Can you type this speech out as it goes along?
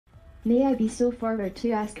May I be so forward to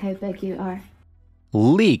ask how big you are?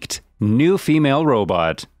 Leaked new female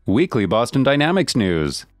robot. Weekly Boston Dynamics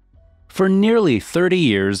news. For nearly 30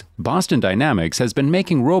 years, Boston Dynamics has been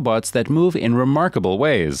making robots that move in remarkable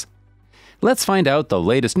ways. Let's find out the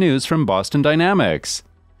latest news from Boston Dynamics.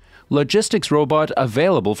 Logistics robot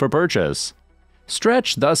available for purchase.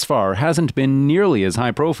 Stretch thus far hasn't been nearly as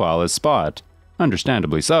high profile as Spot.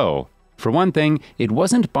 Understandably so. For one thing, it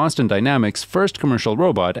wasn't Boston Dynamics' first commercial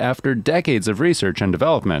robot after decades of research and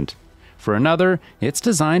development. For another, it's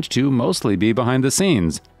designed to mostly be behind the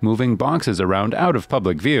scenes, moving boxes around out of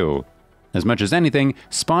public view. As much as anything,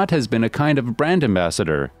 Spot has been a kind of brand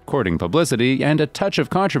ambassador, courting publicity and a touch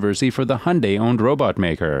of controversy for the Hyundai-owned robot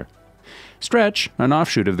maker. Stretch, an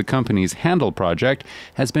offshoot of the company's Handle project,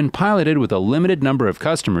 has been piloted with a limited number of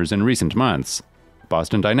customers in recent months.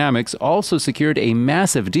 Boston Dynamics also secured a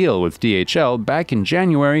massive deal with DHL back in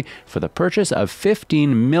January for the purchase of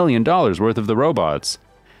 $15 million worth of the robots.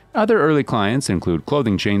 Other early clients include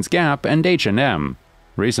clothing chains Gap and H&M.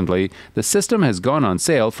 Recently, the system has gone on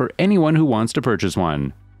sale for anyone who wants to purchase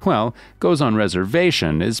one. Well, goes on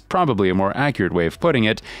reservation is probably a more accurate way of putting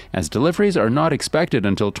it, as deliveries are not expected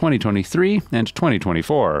until 2023 and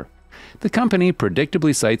 2024. The company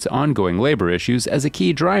predictably cites ongoing labor issues as a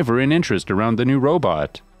key driver in interest around the new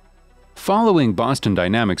robot. Following Boston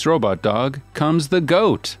Dynamics' robot dog comes the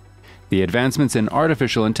GOAT. The advancements in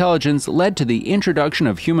artificial intelligence led to the introduction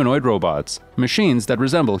of humanoid robots, machines that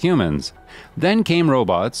resemble humans. Then came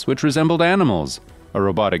robots which resembled animals. A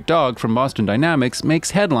robotic dog from Boston Dynamics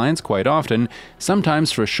makes headlines quite often,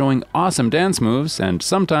 sometimes for showing awesome dance moves and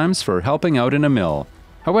sometimes for helping out in a mill.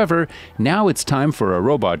 However, now it's time for a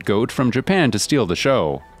robot goat from Japan to steal the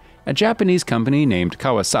show. A Japanese company named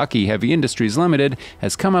Kawasaki Heavy Industries Limited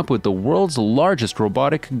has come up with the world's largest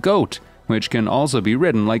robotic goat, which can also be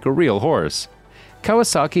ridden like a real horse.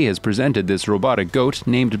 Kawasaki has presented this robotic goat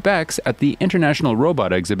named Bex at the International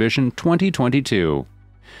Robot Exhibition 2022.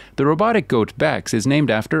 The robotic goat Bex is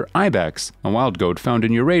named after ibex, a wild goat found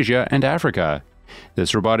in Eurasia and Africa.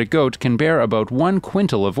 This robotic goat can bear about 1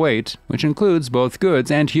 quintal of weight, which includes both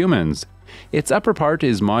goods and humans. Its upper part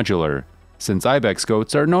is modular. Since ibex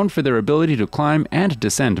goats are known for their ability to climb and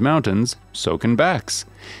descend mountains, so can Bex.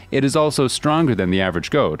 It is also stronger than the average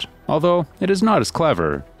goat, although it is not as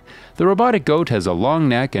clever. The robotic goat has a long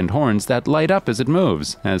neck and horns that light up as it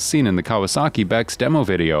moves, as seen in the Kawasaki Bex demo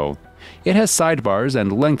video. It has sidebars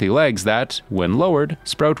and lengthy legs that, when lowered,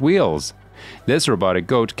 sprout wheels. This robotic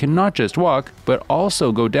goat can not just walk, but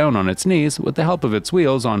also go down on its knees with the help of its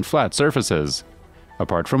wheels on flat surfaces.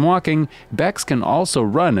 Apart from walking, Bex can also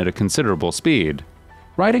run at a considerable speed.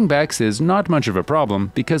 Riding Bex is not much of a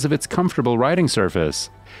problem because of its comfortable riding surface.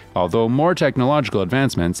 Although more technological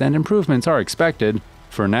advancements and improvements are expected,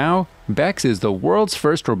 for now, Bex is the world's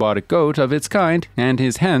first robotic goat of its kind and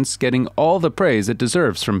is hence getting all the praise it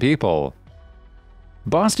deserves from people.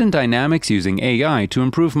 Boston Dynamics using AI to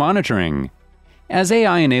improve monitoring. As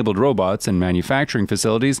AI-enabled robots in manufacturing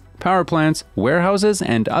facilities, power plants, warehouses,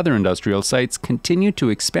 and other industrial sites continue to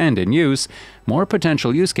expand in use, more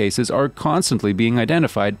potential use cases are constantly being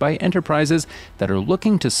identified by enterprises that are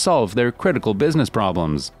looking to solve their critical business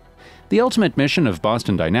problems. The ultimate mission of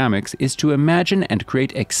Boston Dynamics is to imagine and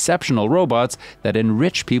create exceptional robots that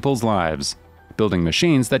enrich people's lives. Building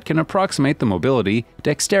machines that can approximate the mobility,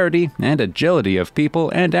 dexterity, and agility of people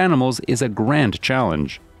and animals is a grand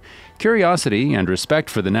challenge. Curiosity and respect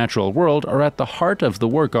for the natural world are at the heart of the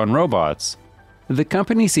work on robots. The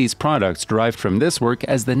company sees products derived from this work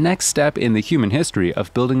as the next step in the human history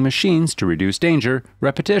of building machines to reduce danger,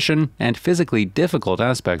 repetition, and physically difficult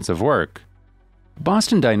aspects of work.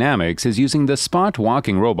 Boston Dynamics is using the Spot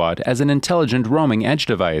walking robot as an intelligent roaming edge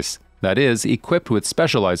device, that is, equipped with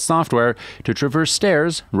specialized software to traverse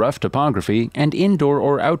stairs, rough topography, and indoor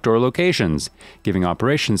or outdoor locations, giving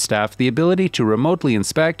operations staff the ability to remotely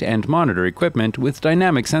inspect and monitor equipment with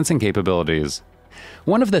dynamic sensing capabilities.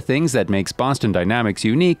 One of the things that makes Boston Dynamics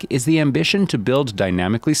unique is the ambition to build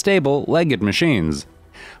dynamically stable, legged machines.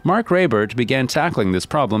 Mark Raybert began tackling this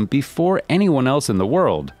problem before anyone else in the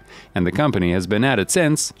world, and the company has been at it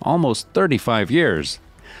since almost 35 years.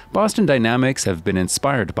 Boston Dynamics have been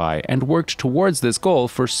inspired by and worked towards this goal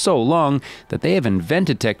for so long that they have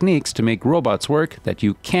invented techniques to make robots work that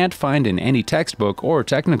you can't find in any textbook or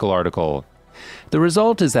technical article. The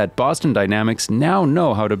result is that Boston Dynamics now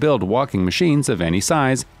know how to build walking machines of any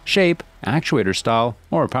size, shape, actuator style,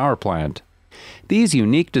 or power plant. These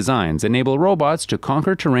unique designs enable robots to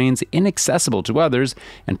conquer terrains inaccessible to others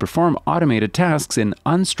and perform automated tasks in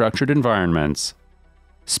unstructured environments.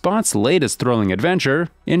 Spot's latest thrilling adventure,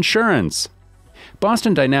 insurance.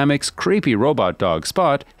 Boston Dynamics' creepy robot dog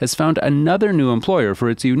Spot has found another new employer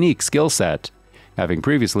for its unique skill set. Having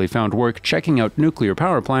previously found work checking out nuclear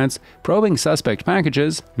power plants, probing suspect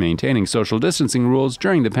packages, maintaining social distancing rules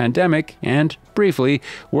during the pandemic, and, briefly,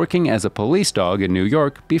 working as a police dog in New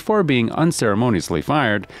York before being unceremoniously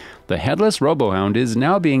fired, the headless robohound is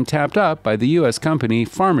now being tapped up by the U.S. company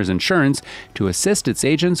Farmers Insurance to assist its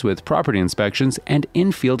agents with property inspections and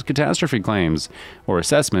in-field catastrophe claims, or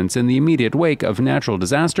assessments in the immediate wake of natural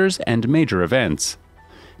disasters and major events.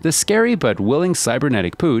 The scary but willing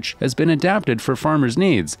cybernetic pooch has been adapted for farmers'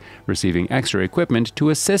 needs, receiving extra equipment to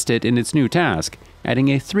assist it in its new task, adding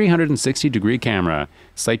a 360-degree camera,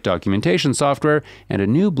 site documentation software, and a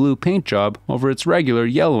new blue paint job over its regular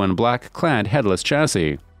yellow and black clad headless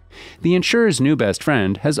chassis. The insurer's new best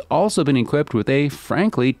friend has also been equipped with a,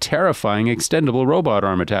 frankly, terrifying extendable robot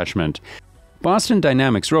arm attachment. Boston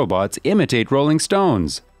Dynamics robots imitate Rolling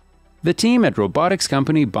Stones. The team at robotics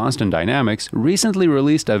company Boston Dynamics recently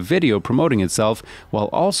released a video promoting itself while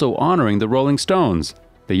also honoring the Rolling Stones.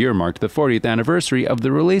 The year marked the 40th anniversary of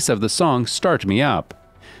the release of the song Start Me Up.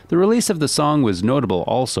 The release of the song was notable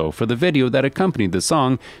also for the video that accompanied the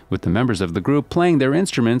song, with the members of the group playing their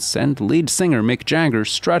instruments and lead singer Mick Jagger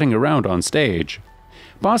strutting around on stage.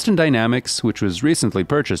 Boston Dynamics, which was recently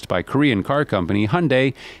purchased by Korean car company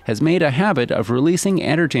Hyundai, has made a habit of releasing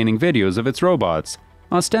entertaining videos of its robots,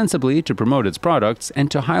 ostensibly to promote its products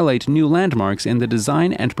and to highlight new landmarks in the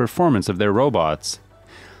design and performance of their robots.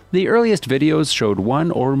 The earliest videos showed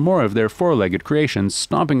one or more of their four-legged creations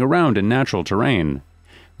stomping around in natural terrain.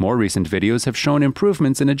 More recent videos have shown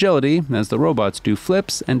improvements in agility as the robots do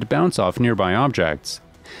flips and bounce off nearby objects.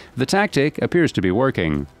 The tactic appears to be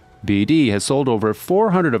working. BD has sold over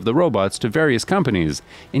 400 of the robots to various companies,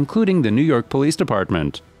 including the New York Police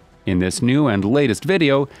Department. In this new and latest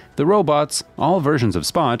video, the robots, all versions of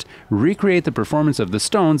Spot, recreate the performance of the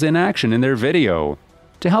Stones in action in their video.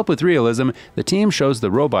 To help with realism, the team shows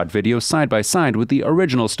the robot video side by side with the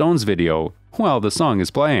original Stones video, while the song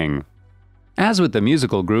is playing. As with the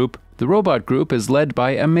musical group, the robot group is led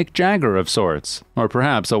by a Mick Jagger of sorts, or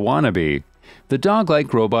perhaps a wannabe. The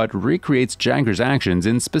dog-like robot recreates Jagger's actions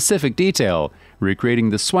in specific detail, recreating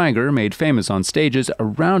the swagger made famous on stages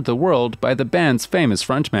around the world by the band's famous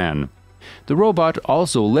frontman. The robot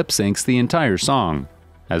also lip-syncs the entire song.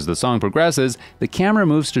 As the song progresses, the camera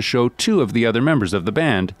moves to show two of the other members of the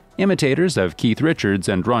band, imitators of Keith Richards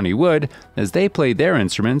and Ronnie Wood, as they play their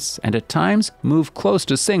instruments and at times move close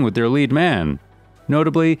to sing with their lead man.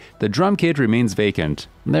 Notably, the drum kit remains vacant.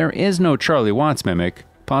 There is no Charlie Watts mimic,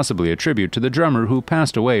 possibly a tribute to the drummer who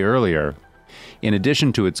passed away earlier. In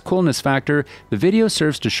addition to its coolness factor, the video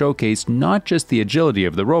serves to showcase not just the agility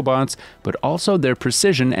of the robots, but also their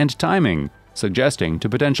precision and timing, suggesting to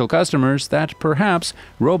potential customers that perhaps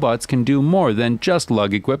robots can do more than just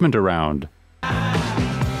lug equipment around.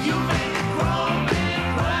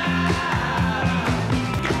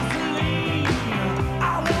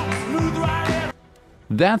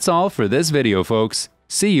 That's all for this video, folks.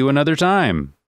 See you another time.